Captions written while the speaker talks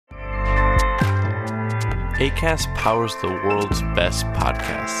Acast powers the world's best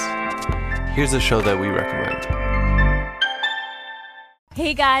podcasts. Here's a show that we recommend.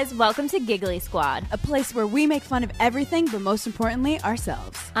 Hey guys, welcome to Giggly Squad. A place where we make fun of everything, but most importantly,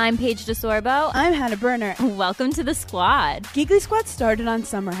 ourselves. I'm Paige DeSorbo. I'm Hannah Berner. Welcome to the squad. Giggly Squad started on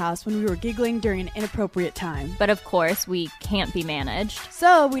Summer House when we were giggling during an inappropriate time. But of course, we can't be managed.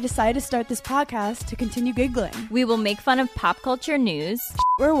 So we decided to start this podcast to continue giggling. We will make fun of pop culture news,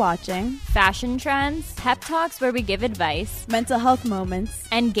 we're watching, fashion trends, pep talks where we give advice, mental health moments,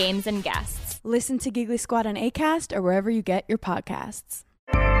 and games and guests. Listen to Giggly Squad on Acast or wherever you get your podcasts.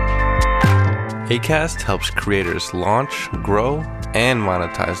 Acast helps creators launch, grow, and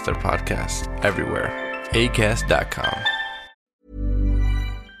monetize their podcasts everywhere. Acast.com.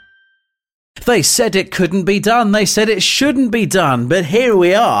 They said it couldn't be done. They said it shouldn't be done. But here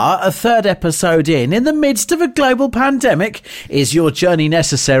we are, a third episode in the midst of a global pandemic. Is your journey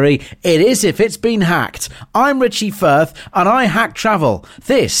necessary? It is if it's been hacked. I'm Richie Firth and I hack travel.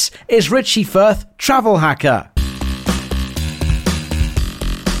 This is Richie Firth, Travel Hacker.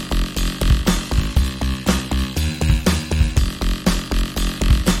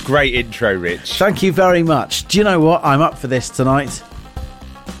 Great intro, Rich. Thank you very much. Do you know what? I'm up for this tonight.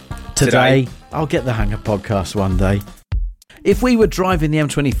 Today. I'll get the hang of podcasts one day. If we were driving the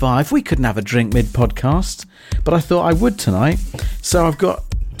M25, we couldn't have a drink mid-podcast, but I thought I would tonight. So I've got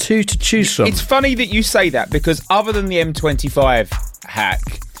two to choose from. It's funny that you say that because other than the M25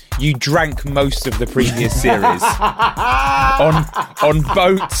 hack, you drank most of the previous series on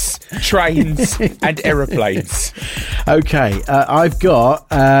boats, trains and aeroplanes. Okay, I've got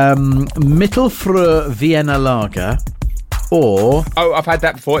Mittelfrüh Vienna Lager or... Oh, I've had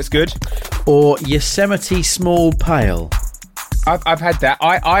that before, it's good. Or Yosemite Small Pale. I've had that.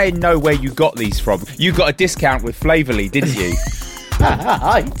 I know where you got these from. You got a discount with Flavorly, didn't you?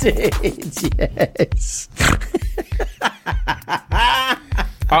 I did, yes.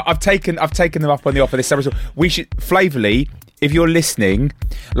 I've taken them up on the offer this summer. We should Flavorly, if you're listening,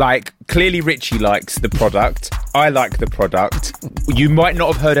 like clearly Richie likes the product. I like the product. You might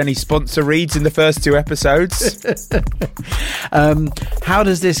not have heard any sponsor reads in the first two episodes. How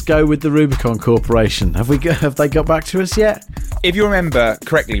does this go with the Rubicon Corporation? Have they got back to us yet? If you remember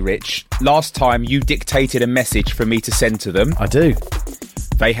correctly, Rich, last time you dictated a message for me to send to them. I do.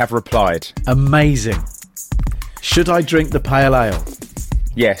 They have replied. Amazing. Should I drink the pale ale?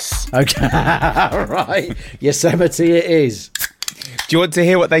 Yes. Okay, right. Yosemite it is. Do you want to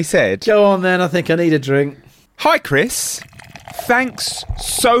hear what they said? Go on then, I think I need a drink. Hi, Chris. Thanks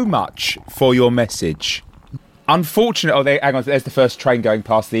so much for your message. Unfortunately, hang on, there's the first train going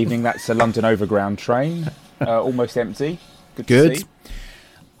past the evening. That's a London Overground train. Almost empty. Good to see.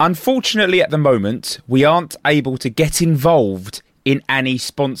 Unfortunately, at the moment, we aren't able to get involved in any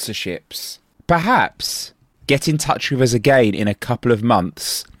sponsorships. Perhaps get in touch with us again in a couple of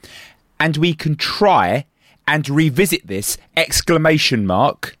months and we can try and revisit this, !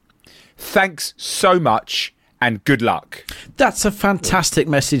 Thanks so much and good luck. That's a fantastic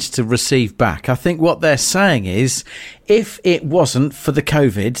message to receive back. I think what they're saying is if it wasn't for the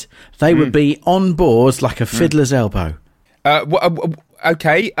COVID, they would be on board like a fiddler's elbow.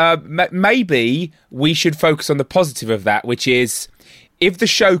 Okay, maybe we should focus on the positive of that, which is if the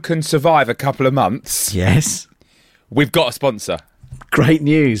show can survive a couple of months... Yes. We've got a sponsor. Great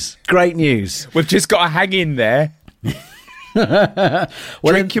news. Great news. We've just got to hang in there.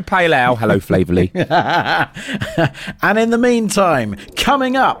 Drink your pale ale. Hello, Flavorly. And in the meantime,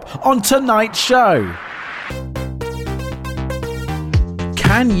 coming up on tonight's show...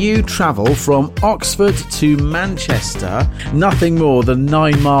 Can you travel from Oxford to Manchester nothing more than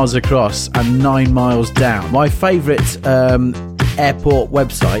 9 miles across and 9 miles down? My favourite airport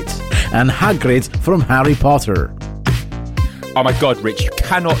website, and Hagrid from Harry Potter. Oh my God, Rich, you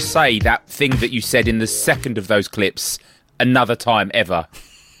cannot say that thing that you said in the second of those clips another time ever.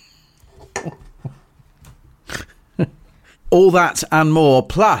 All that and more,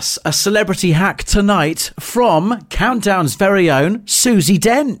 plus a celebrity hack tonight from Countdown's very own Susie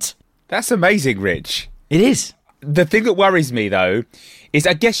Dent. That's amazing, Rich. It is. The thing that worries me, though, is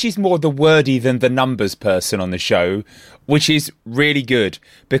I guess she's more the wordy than the numbers person on the show, which is really good,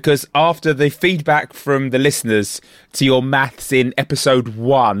 because after the feedback from the listeners to your maths in episode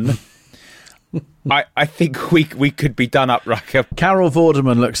 1... I think we could be done up, Rucker. Carol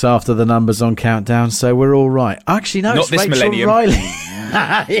Vorderman looks after the numbers on Countdown, so we're all right. Actually, no, not it's this Rachel millennium. Riley.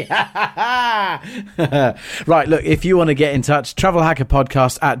 Right, look, if you want to get in touch,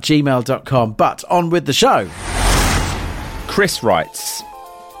 travelhackerpodcast@gmail.com. But on with the show. Chris writes,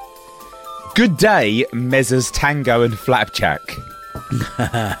 "Good day, Mezzers Tango and Flapjack."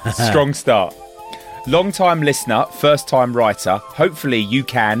 Strong start. Long-time listener, first-time writer. Hopefully you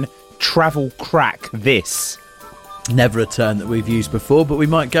can travel crack this. Never a term that we've used before, but we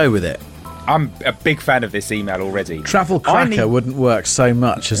might go with it. I'm a big fan of this email already. Travel Cracker wouldn't work so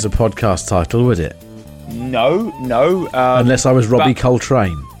much as a podcast title, would it? No. Unless I was Robbie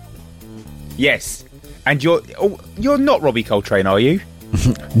Coltrane. Yes. And you're not Robbie Coltrane, are you?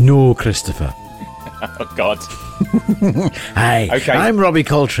 No, Christopher. Oh, God. Hi, okay. I'm Robbie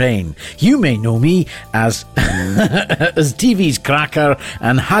Coltrane. You may know me as as TV's Cracker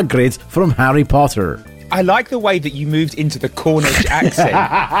and Hagrid from Harry Potter. I like the way that you moved into the Cornish accent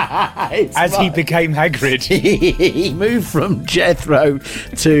as he became Hagrid. He moved from Jethro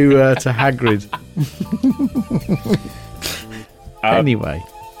to Hagrid. Anyway.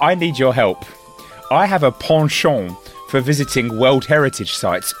 I need your help. I have a penchant for visiting World Heritage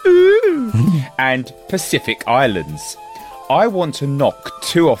sites and Pacific Islands. I want to knock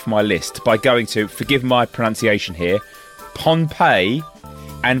 2 off my list by going to, forgive my pronunciation here, Pohnpei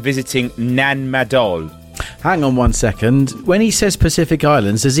and visiting Nan Madol. Hang on 1 second. When he says Pacific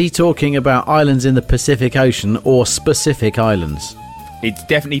Islands, is he talking about islands in the Pacific Ocean or specific islands? It's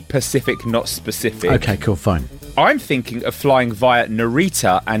definitely Pacific, not specific. Okay, cool, fine. I'm thinking of flying via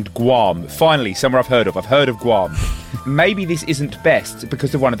Narita and Guam. Finally, somewhere I've heard of. I've heard of Guam. Maybe this isn't best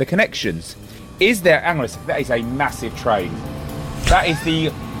because of one of the connections. Is there... Hang on a second. That is a massive train. That is the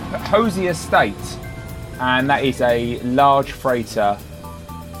Hosier State. And that is a large freighter.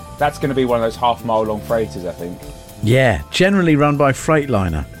 That's going to be one of those half-mile-long freighters, I think. Yeah, generally run by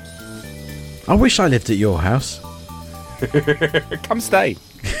Freightliner. I wish I lived at your house. Come stay.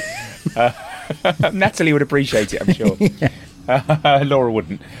 Natalie would appreciate it, I'm sure. Yeah. Laura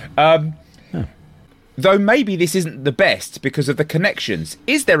wouldn't. Though maybe this isn't the best because of the connections.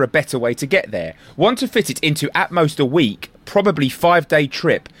 Is there a better way to get there? Want to fit it into at most a week, probably 5-day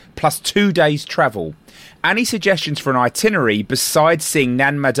trip, plus 2 days travel. Any suggestions for an itinerary besides seeing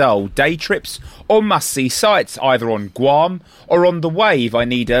Nan Madol, day trips or must-see sites either on Guam or on the Wave? I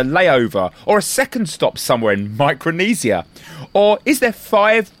need a layover or a second stop somewhere in Micronesia. Or is there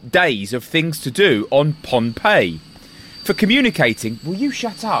 5 days of things to do on Pohnpei? For communicating, will you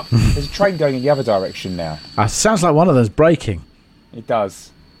shut up? There's a train going in the other direction now. Sounds like one of them's braking. It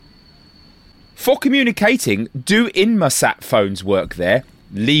does. For communicating, do Inmarsat phones work there?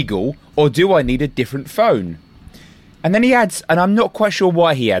 Legal, or do I need a different phone? And then he adds, and I'm not quite sure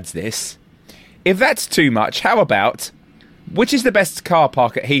why he adds this, if that's too much, how about, which is the best car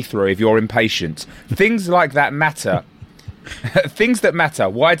park at Heathrow if you're impatient? Things like that matter. Things that matter,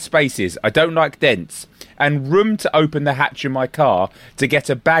 wide spaces, I don't like dents, and room to open the hatch in my car to get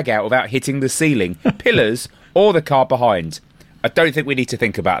a bag out without hitting the ceiling, pillars, or the car behind. I don't think we need to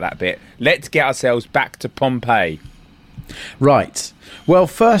think about that bit. Let's get ourselves back to Pohnpei. Right. Well,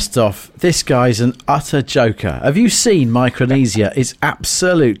 first off, this guy's an utter joker. Have you seen Micronesia? It's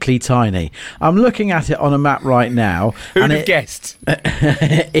absolutely tiny. I'm looking at it on a map right now. Who'd have guessed?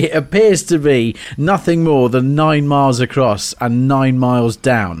 It appears to be nothing more than 9 miles across and 9 miles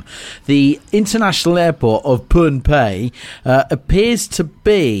down. The international airport of Pohnpei appears to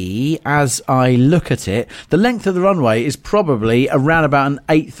be, as I look at it, the length of the runway is probably around about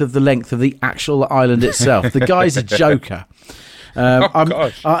 1/8 of the length of the actual island itself. The guy's a joker.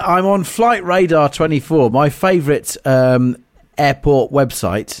 I'm on Flight Radar 24, my favourite airport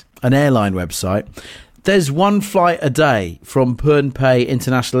website, an airline website. There's one flight a day from Pohnpei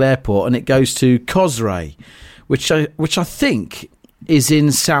International Airport, and it goes to Kosrae, which I think is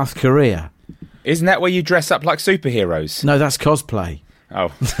in South Korea. Isn't that where you dress up like superheroes? No, that's cosplay.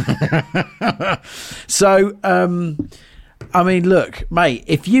 Oh. So, I mean, look, mate,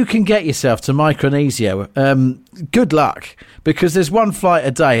 if you can get yourself to Micronesia, good luck, because there's one flight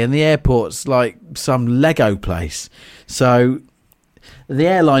a day and the airport's like some Lego place. So the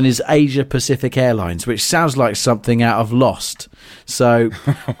airline is Asia Pacific Airlines, which sounds like something out of Lost. So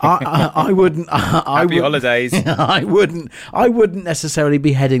I wouldn't. Happy holidays. I wouldn't necessarily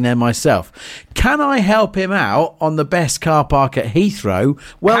be heading there myself. Can I help him out on the best car park at Heathrow?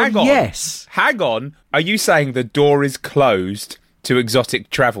 Well, Hang on. yes. Hang on. Are you saying the door is closed to exotic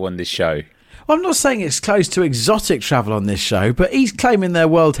travel on this show? Well, I'm not saying it's close to exotic travel on this show, but he's claiming they're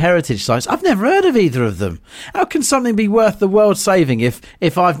World Heritage sites. I've never heard of either of them. How can something be worth the world saving if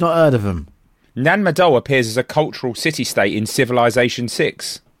I've not heard of them? Nan Madol appears as a cultural city-state in Civilization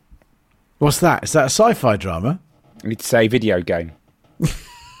 6. What's that? Is that a sci-fi drama? It's a video game.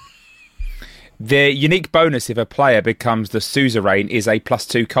 The unique bonus if a player becomes the suzerain is a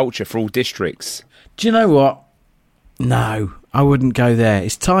 +2 culture for all districts. Do you know what? No, I wouldn't go there.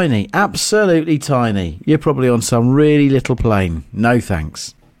 It's tiny. Absolutely tiny. You're probably on some really little plane. No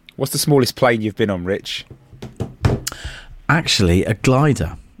thanks. What's the smallest plane you've been on, Rich? Actually, a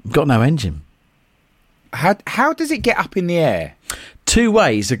glider. Got no engine. How does it get up in the air? Two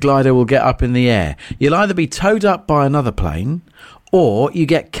ways a glider will get up in the air. You'll either be towed up by another plane, or you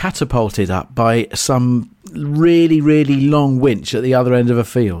get catapulted up by some really, really long winch at the other end of a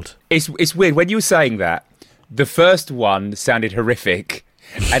field. It's weird. When you were saying that, the first one sounded horrific,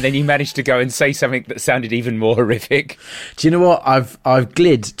 and then you managed to go and say something that sounded even more horrific. Do you know what? I've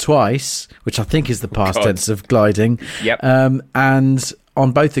glid twice, which I think is the past tense of gliding. Yep. And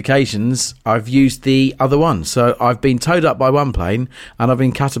on both occasions, I've used the other one. So I've been towed up by one plane, and I've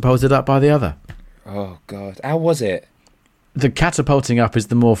been catapulted up by the other. Oh, God. How was it? The catapulting up is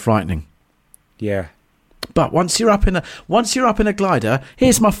the more frightening. Yeah. But once you're up in a glider,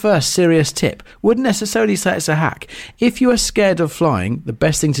 here's my first serious tip. Wouldn't necessarily say it's a hack. If you are scared of flying, the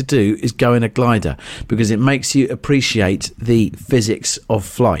best thing to do is go in a glider, because it makes you appreciate the physics of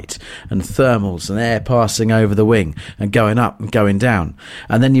flight and thermals and air passing over the wing and going up and going down.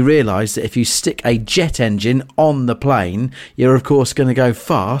 And then you realise that if you stick a jet engine on the plane, you're of course going to go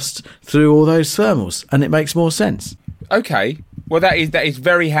fast through all those thermals, and it makes more sense. Okay. Well, that is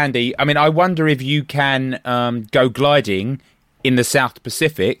very handy. I mean, I wonder if you can go gliding in the South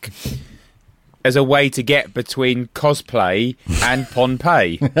Pacific as a way to get between cosplay and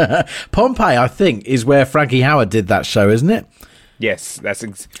Pompeii. Pompeii, I think, is where Frankie Howerd did that show, isn't it? Yes, that's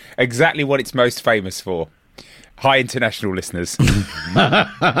exactly what it's most famous for. Hi, international listeners.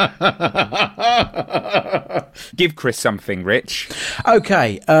 Give Chris something, Rich.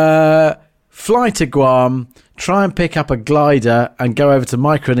 Okay, fly to Guam, try and pick up a glider and go over to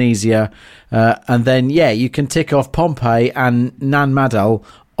Micronesia, and then, you can tick off Pompeii and Nan Madol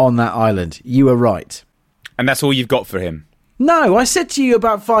on that island. You were right. And that's all you've got for him? No, I said to you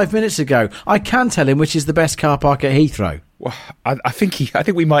about 5 minutes ago, I can tell him which is the best car park at Heathrow. Well, I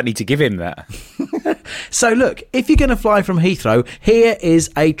think we might need to give him that. So look, if you're going to fly from Heathrow, here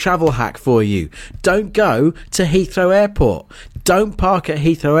is a travel hack for you. Don't go to Heathrow Airport. Don't park at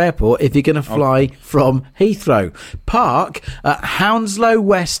Heathrow Airport if you're going to fly from Heathrow. Park at Hounslow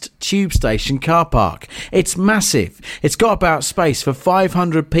West Tube Station car park. It's massive. It's got about space for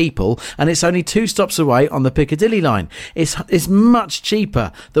 500 people, and it's only 2 stops away on the Piccadilly line. It's much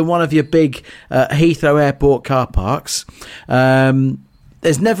cheaper than one of your big Heathrow Airport car parks.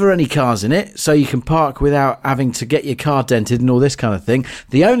 There's never any cars in it, so you can park without having to get your car dented and all this kind of thing.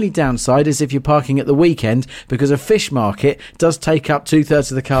 The only downside is if you're parking at the weekend, because a fish market does take up 2/3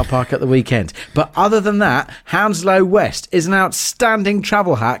 of the car park at the weekend. But other than that, Hounslow West is an outstanding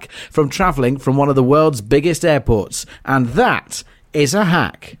travel hack from travelling from one of the world's biggest airports. And that is a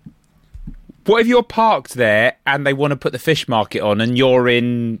hack. What if you're parked there and they want to put the fish market on and you're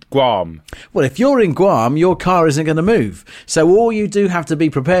in Guam? Well, if you're in Guam, your car isn't going to move. So all you do have to be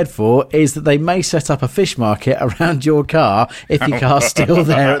prepared for is that they may set up a fish market around your car if your car's still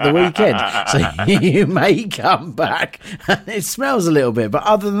there at the weekend. So you may come back and it smells a little bit. But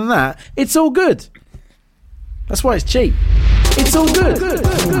other than that, it's all good. That's why it's cheap. It's all good.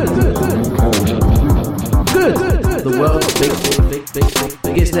 Good. The world's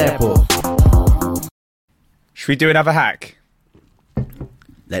biggest airport. Should we do another hack?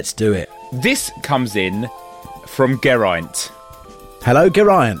 Let's do it. This comes in from Geraint. Hello,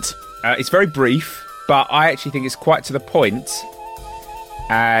 Geraint. It's very brief, but I actually think it's quite to the point.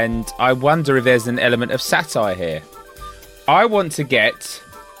 And I wonder if there's an element of satire here. I want to get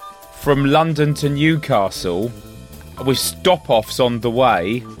from London to Newcastle with stop-offs on the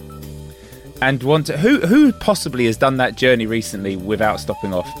way, and want to... Who possibly has done that journey recently without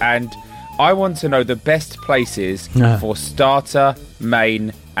stopping off? And I want to know the best places for starter,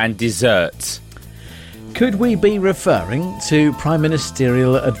 main and dessert. Could we be referring to Prime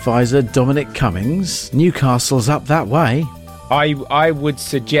Ministerial Advisor Dominic Cummings? Newcastle's up that way. I would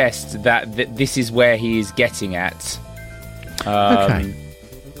suggest that this is where he is getting at. Okay.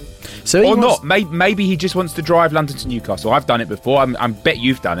 So or not. Maybe he just wants to drive London to Newcastle. I've done it before. I bet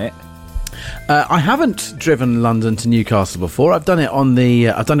you've done it. I haven't driven London to Newcastle before. I've done it on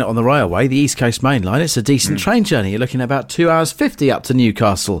the railway, the East Coast Main Line. It's a decent train journey. You're looking at about 2 hours 50 up to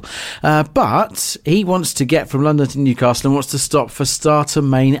Newcastle. But he wants to get from London to Newcastle and wants to stop for starter,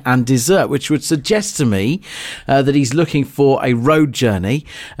 main and dessert, which would suggest to me that he's looking for a road journey,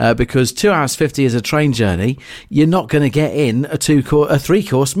 because 2 hours 50 is a train journey. You're not going to get in a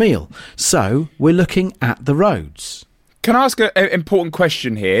 3-course meal. So we're looking at the roads. Can I ask an important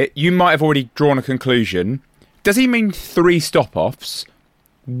question here? You might have already drawn a conclusion. Does he mean 3 stop-offs?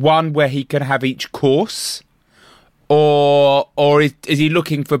 One where he can have each course? Or is he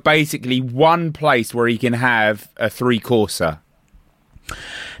looking for basically one place where he can have a 3-courser?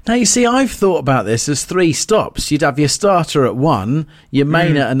 Now, you see, I've thought about this as 3 stops. You'd have your starter at one, your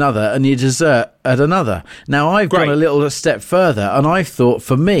main at another, and your dessert at another. Now, I've gone a little step further, and I've thought,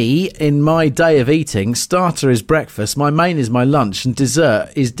 for me, in my day of eating, starter is breakfast, my main is my lunch, and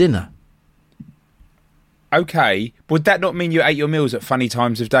dessert is dinner. Okay. Would that not mean you ate your meals at funny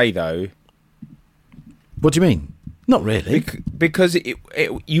times of day, though? What do you mean? Not really. Because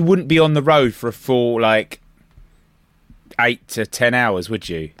you wouldn't be on the road for a full, 8 to 10 hours, would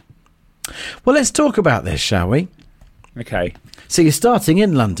you? Well, let's talk about this, shall we? Okay. So you're starting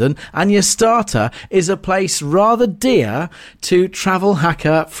in London, and your starter is a place rather dear to travel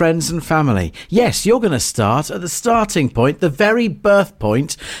hacker friends and family. Yes, you're going to start at the starting point, the very birth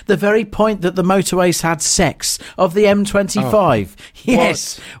point, the very point that the motorways had sex of the M25. Oh,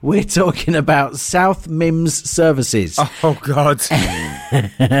 yes, we're talking about South Mims Services. Oh, God.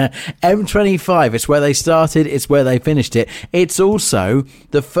 M25, it's where they started, it's where they finished it. It's also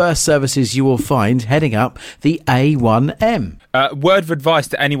the first services you will find heading up the A1M. Word of advice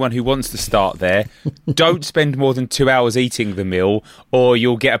to anyone who wants to start there: don't spend more than 2 hours eating the meal, or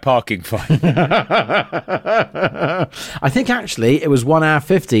you'll get a parking fine. I think actually it was 1 hour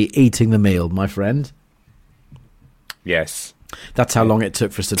 50 eating the meal, my friend. Yes. That's how long it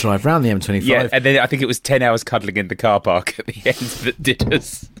took for us to drive around the M25. Yeah, and then I think it was 10 hours cuddling in the car park at the end that did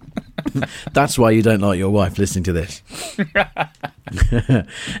us. That's why you don't like your wife listening to this.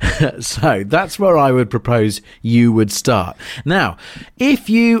 So that's where I would propose you would start. Now, if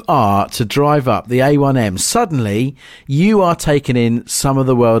you are to drive up the A1M, suddenly you are taking in some of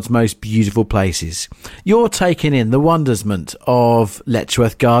the world's most beautiful places. You're taking in the wonderment of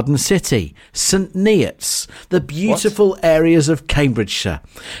Letchworth Garden City, St Neots, the beautiful areas of Cambridgeshire.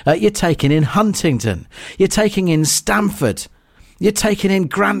 You're taking in Huntingdon. You're taking in Stamford. You're taking in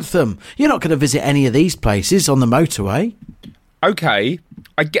Grantham. You're not going to visit any of these places on the motorway. Okay,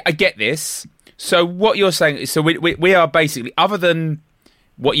 I get this. So what you're saying, so we are basically, other than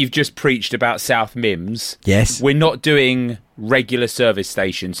what you've just preached about South Mims, yes, we're not doing regular service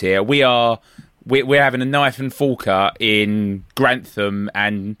stations here. We're having a knife and forker in Grantham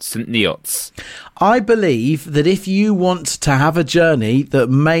and St Neots. I believe that if you want to have a journey that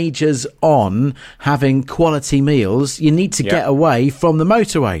majors on having quality meals, you need to get away from the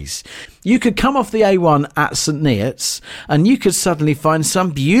motorways. You could come off the A1 at St Neots and you could suddenly find some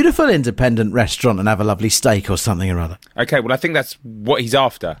beautiful independent restaurant and have a lovely steak or something or other. Okay, well, I think that's what he's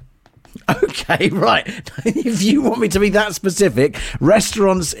after. Okay, right. If you want me to be that specific,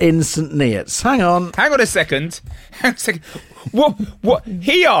 restaurants in St Neots. Hang on a second. What?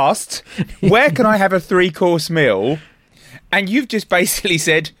 He asked, where can I have a 3-course meal? And you've just basically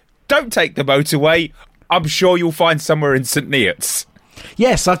said, don't take the motorway. I'm sure you'll find somewhere in St Neots.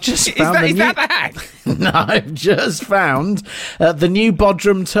 Yes, I've just found Is that the hack? No, I've just found the new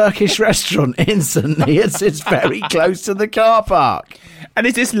Bodrum Turkish restaurant in St Neots. It's very close to the car park. And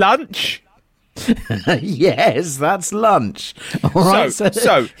is this lunch? Yes, that's lunch. All right.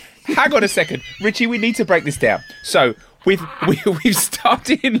 So, hang on a second. Richie, we need to break this down. So, we've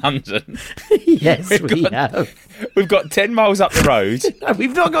started in London. Yes, we have. We've got 10 miles up the road. No,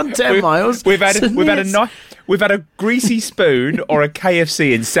 we've not gone 10 miles. We've had a greasy spoon or a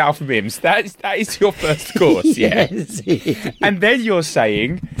KFC in South Mims. That is your first course, yeah. Yes. And then you're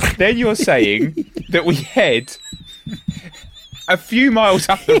saying that we head a few miles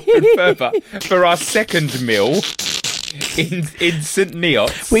up the road further for our second meal in St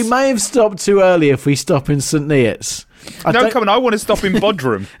Neots. We may have stopped too early if we stop in St Neots. Come on, I want to stop in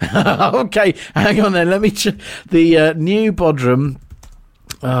Bodrum. Okay, hang on then. Let me the new Bodrum.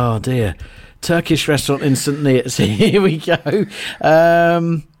 Oh dear, Turkish restaurant in St Neots. Here we go.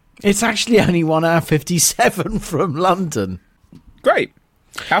 It's actually only 1 hour 57 from London. Great.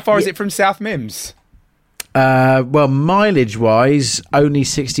 How far is it from South Mims? Well, mileage-wise, only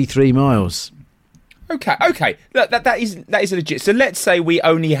 63 miles. Okay. That is legit. So let's say we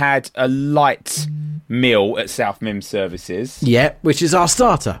only had a light meal at South Mims Services. Yeah, which is our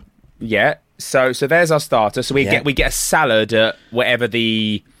starter. Yeah. So there's our starter. So we get a salad at whatever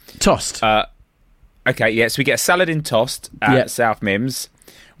the Tossed. Okay, yeah. So we get a salad in Tossed at South Mims.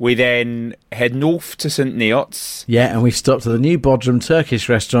 We then head north to St Neots. Yeah, and we've stopped at the new Bodrum Turkish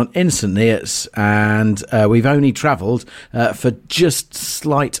restaurant in St Neots, and we've only travelled for just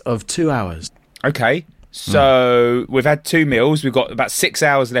slight of 2 hours. Okay, so we've had 2 meals. We've got about 6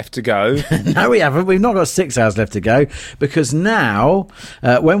 hours left to go. No, we haven't. We've not got 6 hours left to go, because now,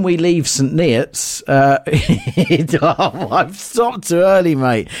 when we leave St Neots, I've stopped too early,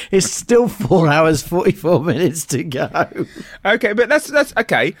 mate. It's still 4 hours 44 minutes to go. Okay, but that's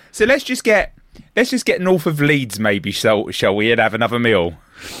okay. So let's just get north of Leeds, maybe, shall we, and have another meal.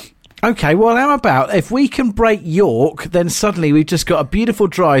 Okay, well, how about if we can break York, then suddenly we've just got a beautiful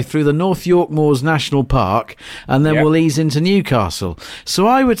drive through the North York Moors National Park, and then we'll ease into Newcastle. So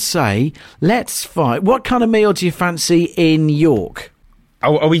I would say, let's find... What kind of meal do you fancy in York?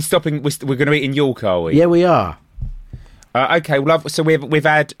 Oh, are we stopping? We're going to eat in York, are we? Yeah, we are. Okay, well, so we've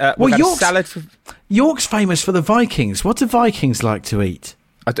had had a salad. York's famous for the Vikings. What do Vikings like to eat?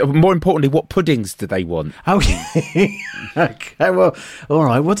 More importantly, what puddings do they want? Oh, okay. Well, all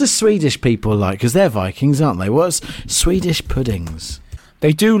right. What do Swedish people like? Because they're Vikings, aren't they? What's Swedish puddings?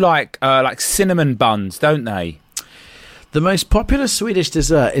 They do like cinnamon buns, don't they? The most popular Swedish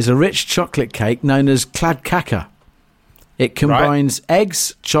dessert is a rich chocolate cake known as kladdkaka. It combines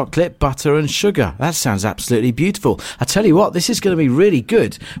eggs, chocolate, butter and sugar. That sounds absolutely beautiful. I tell you what, this is going to be really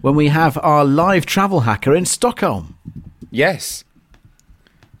good when we have our live travel hacker in Stockholm. Yes.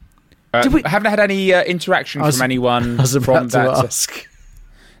 I haven't had any interaction from anyone from that. Ask.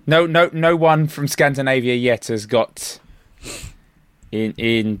 No one from Scandinavia yet has got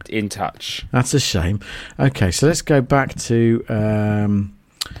in touch. That's a shame. Okay, so let's go back to...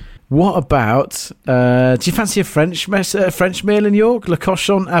 what about... do you fancy a French meal in York? Le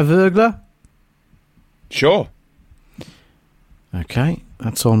cochon aveugle? Sure. Okay,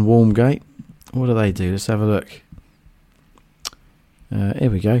 that's on Warmgate. What do they do? Let's have a look.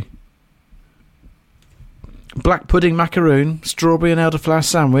 Here we go. Black pudding macaroon, strawberry and elderflower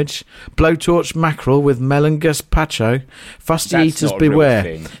sandwich, blowtorch mackerel with melon gazpacho. Fusty eaters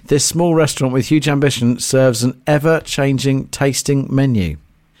beware. This small restaurant with huge ambition serves an ever-changing tasting menu.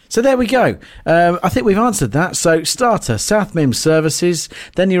 So there we go. I think we've answered that. So starter, South Mim services.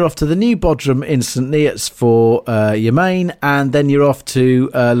 Then you're off to the New Bodrum in St Neots for your main. And then you're off to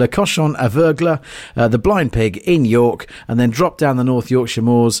Le Cochon Aveugle, the Blind Pig in York. And then drop down the North Yorkshire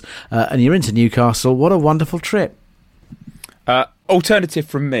Moors and you're into Newcastle. What a wonderful trip. Alternative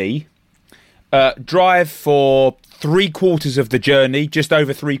from me. Drive for 3/4 of the journey, just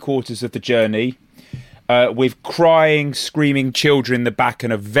over 3/4 of the journey. With crying, screaming children in the back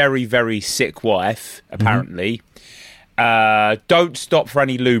and a very, very sick wife, apparently. Don't stop for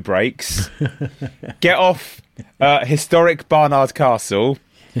any loo breaks. Get off historic Barnard Castle.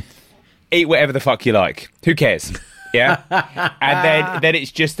 Eat whatever the fuck you like. Who cares? Yeah? And then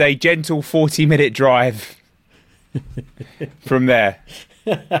it's just a gentle 40-minute drive from there.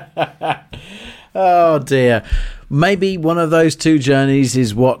 Oh, dear. Maybe one of those two journeys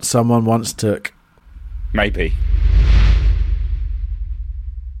is what someone once took. Maybe.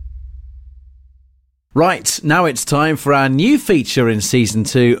 Right, now it's time for our new feature in Season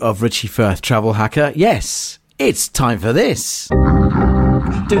 2 of Richie Firth Travel Hacker. Yes, it's time for this.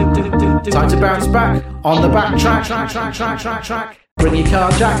 Time to bounce back on the back track. Bring your car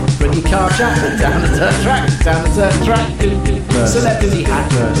jack, down the dirt track. Celebrity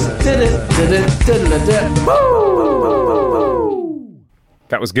hackers.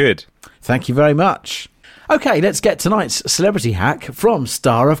 That was good. Thank you very much. Okay, let's get tonight's celebrity hack from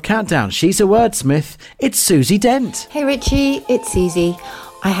Star of Countdown. She's a wordsmith. It's Susie Dent. Hey Richie, it's Susie.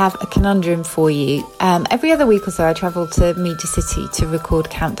 I have a conundrum for you. Every other week or so I travel to Media City to record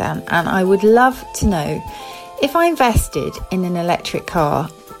Countdown, and I would love to know, if I invested in an electric car,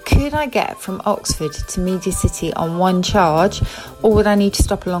 could I get from Oxford to Media City on one charge, or would I need to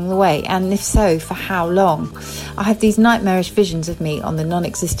stop along the way? And if so, for how long? I have these nightmarish visions of me on the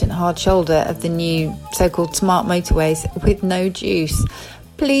non-existent hard shoulder of the new so-called smart motorways with no juice.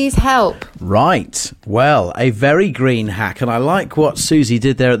 Please help. Right. Well, a very green hack, and I like what Susie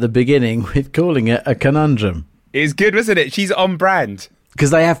did there at the beginning with calling it a conundrum. It's good, wasn't it? She's on brand.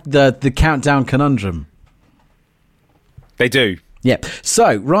 Because they have the Countdown conundrum. They do. Yep.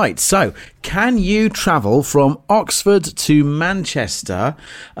 So, can you travel from Oxford to Manchester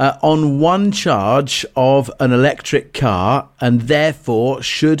on one charge of an electric car, and therefore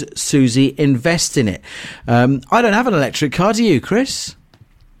should Susie invest in it? I don't have an electric car. Do you, Chris?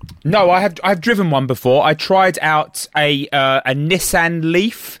 No, I've driven one before. I tried out a Nissan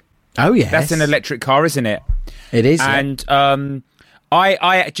Leaf. Oh, yes. That's an electric car, isn't it? It is. And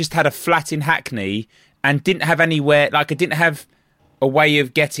I just had a flat in Hackney and didn't have anywhere, like I didn't have a way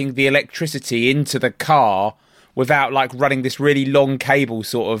of getting the electricity into the car without like running this really long cable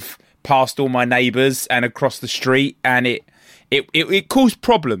sort of past all my neighbours and across the street, and it caused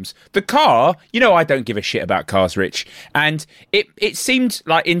problems. The car, you know, I don't give a shit about cars, Rich, and it seemed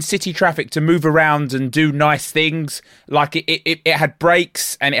like in city traffic to move around and do nice things. Like it had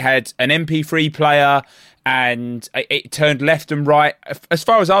brakes and it had an MP3 player and it turned left and right. As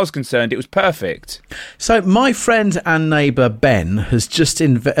far as I was concerned, it was perfect. So my friend and neighbour Ben has just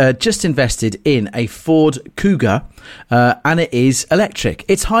invested in a Ford Cougar, and it is electric.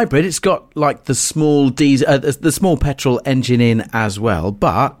 It's hybrid. It's got like the small the small petrol engine in as well,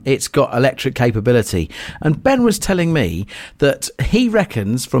 but it's got electric capability. And Ben was telling me that he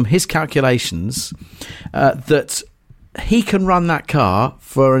reckons from his calculations that he can run that car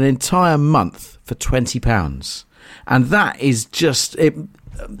for an entire month for £20, and that is just it.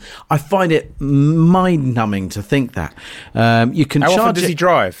 I find it mind-numbing to think that you can. How charge often does he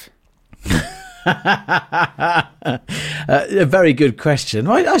drive? A very good question.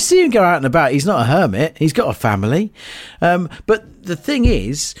 I see him go out and about. He's not a hermit. He's got a family. But the thing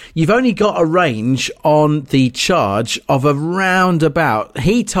is, you've only got a range on the charge of around about,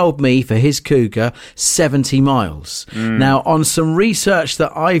 he told me for his Cougar, 70 miles. Now, on some research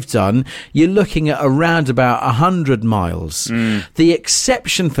that I've done, you're looking at around about 100 miles. The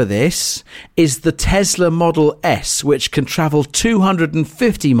exception for this is the Tesla Model S, which can travel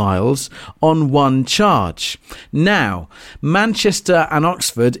 250 miles on one charge. Now, Manchester and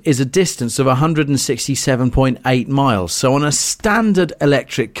Oxford is a distance of 167.8 miles. So on a standard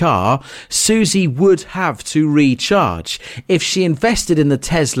electric car, Susie would have to recharge. If she invested in the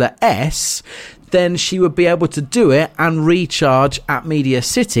Tesla S, then she would be able to do it and recharge at Media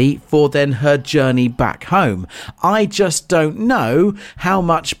City for then her journey back home. I just don't know how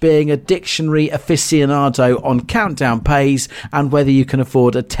much being a dictionary aficionado on Countdown pays and whether you can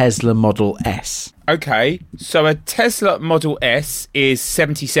afford a Tesla Model S. Okay, so a Tesla Model S is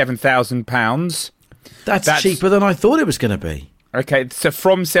 £77,000. That's cheaper than I thought it was going to be. Okay, so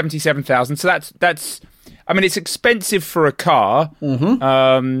from 77,000, so that's. I mean, it's expensive for a car,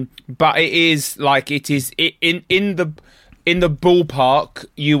 but it is in the ballpark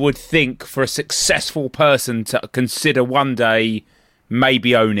you would think for a successful person to consider one day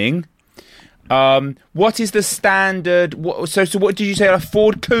maybe owning. What is the standard? So what did you say? A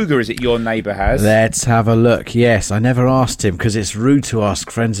Ford Cougar? Is it your neighbour has? Let's have a look. Yes, I never asked him because it's rude to ask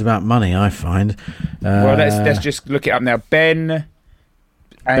friends about money, I find. Well, let's just look it up now.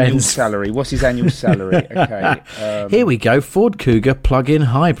 Annual salary. What's his annual salary? Okay. Here we go. Ford Cougar plug-in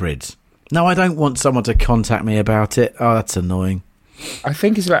hybrid. No, I don't want someone to contact me about it. Oh, that's annoying. I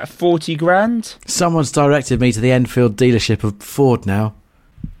think it's about 40 grand. Someone's directed me to the Enfield dealership of Ford now.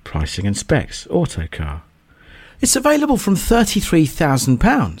 Pricing and specs. Autocar. It's available from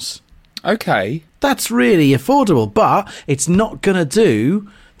 £33,000. Okay. That's really affordable, but it's not going to do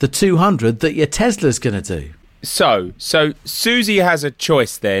the 200 that your Tesla's going to do. So Susie has a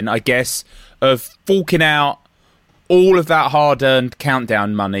choice then, I guess, of forking out all of that hard-earned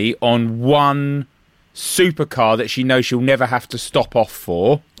Countdown money on one supercar that she knows she'll never have to stop off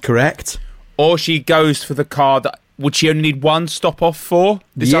for. Correct. Or she goes for the car that would she only need one stop off for?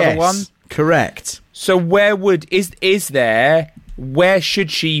 This other one? Correct. So where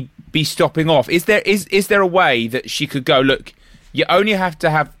should she be stopping off? Is there a way that she could go, look, you only have to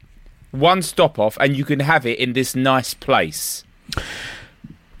have one stop off and you can have it in this nice place?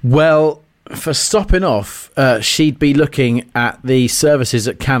 Well, for stopping off, she'd be looking at the services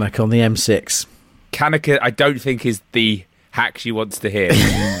at Cannock on the M6. Cannock, I don't think, is the hack she wants to hear.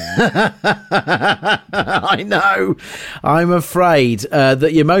 I know. I'm afraid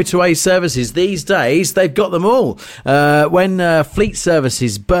that your motorway services these days, they've got them all. When Fleet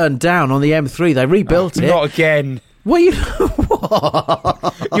Services burned down on the M3, they rebuilt it. Not again. What?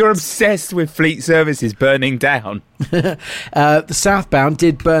 You're obsessed with Fleet Services burning down. The southbound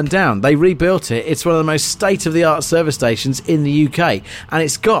did burn down. They rebuilt it. It's one of the most state-of-the-art service stations in the UK, and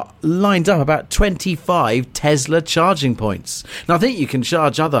it's got lined up about 25 Tesla charging points. Now, I think you can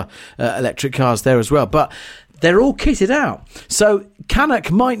charge other electric cars there as well, but they're all kitted out. So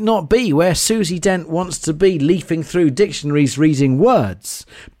Cannock might not be where Susie Dent wants to be, leafing through dictionaries reading words,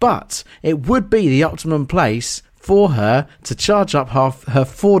 but it would be the optimum place for her to charge up her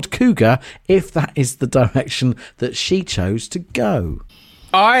Ford Cougar if that is the direction that she chose to go.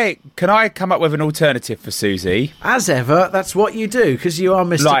 Can I come up with an alternative for Susie? As ever, that's what you do, because you are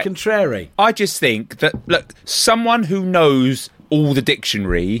Mr. Contrary. I just think that, look, someone who knows all the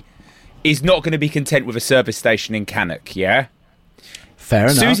dictionary is not going to be content with a service station in Cannock, yeah? Fair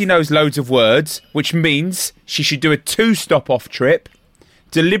enough. Susie knows loads of words, which means she should do a 2-stop-off trip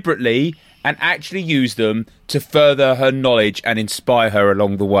deliberately and actually use them to further her knowledge and inspire her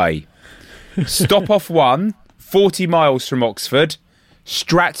along the way. Stop off 1, 40 miles from Oxford,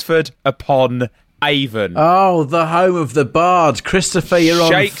 Stratford upon Avon. Oh, the home of the bard. Christopher, you're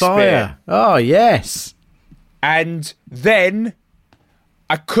on fire. Oh, yes. And then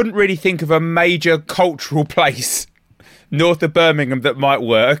I couldn't really think of a major cultural place north of Birmingham that might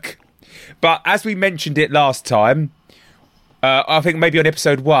work. But as we mentioned it last time, I think maybe on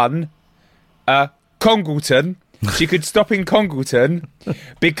episode 1, Congleton. She could stop in Congleton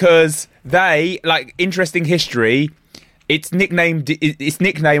because they, like, interesting history. Its nickname,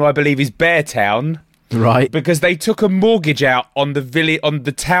 I believe, is Beartown. Right. Because they took a mortgage out on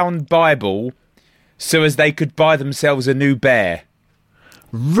the town Bible so as they could buy themselves a new bear.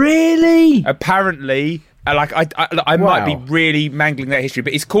 Really? Apparently, I might be really mangling that history,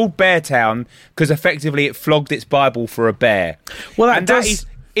 but it's called Beartown because effectively it flogged its Bible for a bear. Well, that is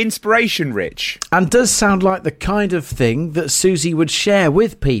inspiration rich. And does sound like the kind of thing that Susie would share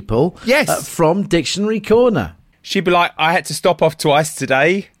with people. Yes. From Dictionary Corner. She'd be like, I had to stop off twice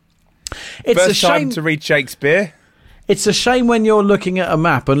today. It's First a shame time to read Shakespeare. It's a shame when you're looking at a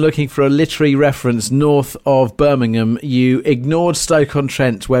map and looking for a literary reference north of Birmingham, you ignored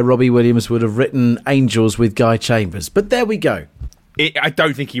Stoke-on-Trent, where Robbie Williams would have written Angels with Guy Chambers. But there we go. I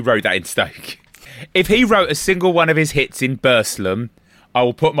don't think he wrote that in Stoke. If he wrote a single one of his hits in Burslem, I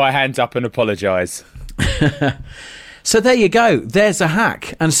will put my hands up and apologise. So there you go. There's a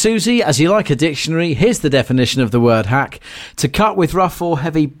hack. And Susie, as you like a dictionary, here's the definition of the word hack. To cut with rough or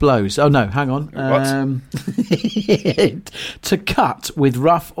heavy blows. Oh, no, hang on. What? To cut with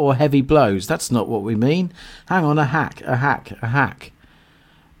rough or heavy blows. That's not what we mean. Hang on, a hack.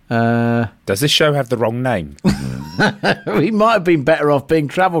 Does this show have the wrong name? We might have been better off being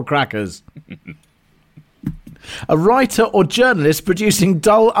travel crackers. A writer or journalist producing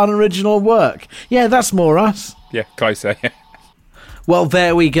dull, unoriginal work. Yeah, that's more us. Yeah, closer. Well,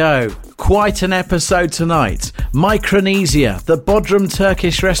 there we go. Quite an episode tonight. Micronesia, the Bodrum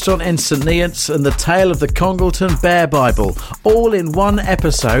Turkish restaurant in St Neots, and the tale of the Congleton Bear Bible, all in one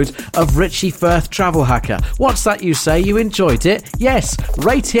episode of Richie Firth Travel Hacker. What's that you say? You enjoyed it? Yes,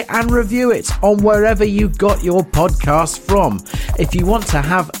 rate it and review it on wherever you got your podcast from. If you want to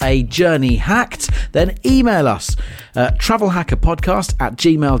have a journey hacked, then email us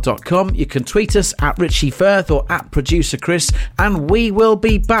travelhackerpodcast@gmail.com. You can tweet us at Richie Firth or at Producer Chris, and we will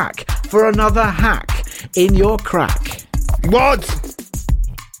be back for another hack in your crack. What?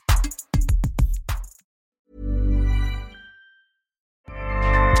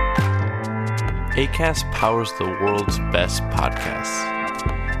 Acast powers the world's best podcasts.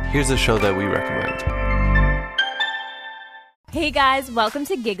 Here's a show that we recommend. Hey guys, welcome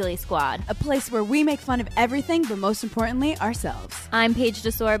to Giggly Squad. A place where we make fun of everything, but most importantly, ourselves. I'm Paige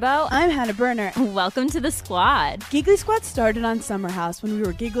DeSorbo. I'm Hannah Berner. Welcome to the squad. Giggly Squad started on Summer House when we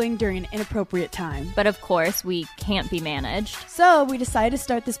were giggling during an inappropriate time. But of course, we can't be managed. So we decided to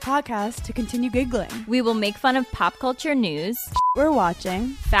start this podcast to continue giggling. We will make fun of pop culture news, We're watching,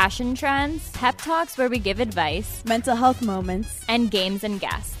 fashion trends, pep talks where we give advice, mental health moments, and games and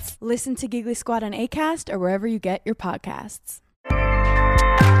guests. Listen to Giggly Squad on Acast or wherever you get your podcasts.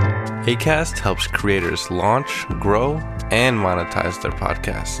 Acast helps creators launch, grow, and monetize their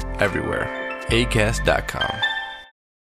podcasts everywhere. Acast.com.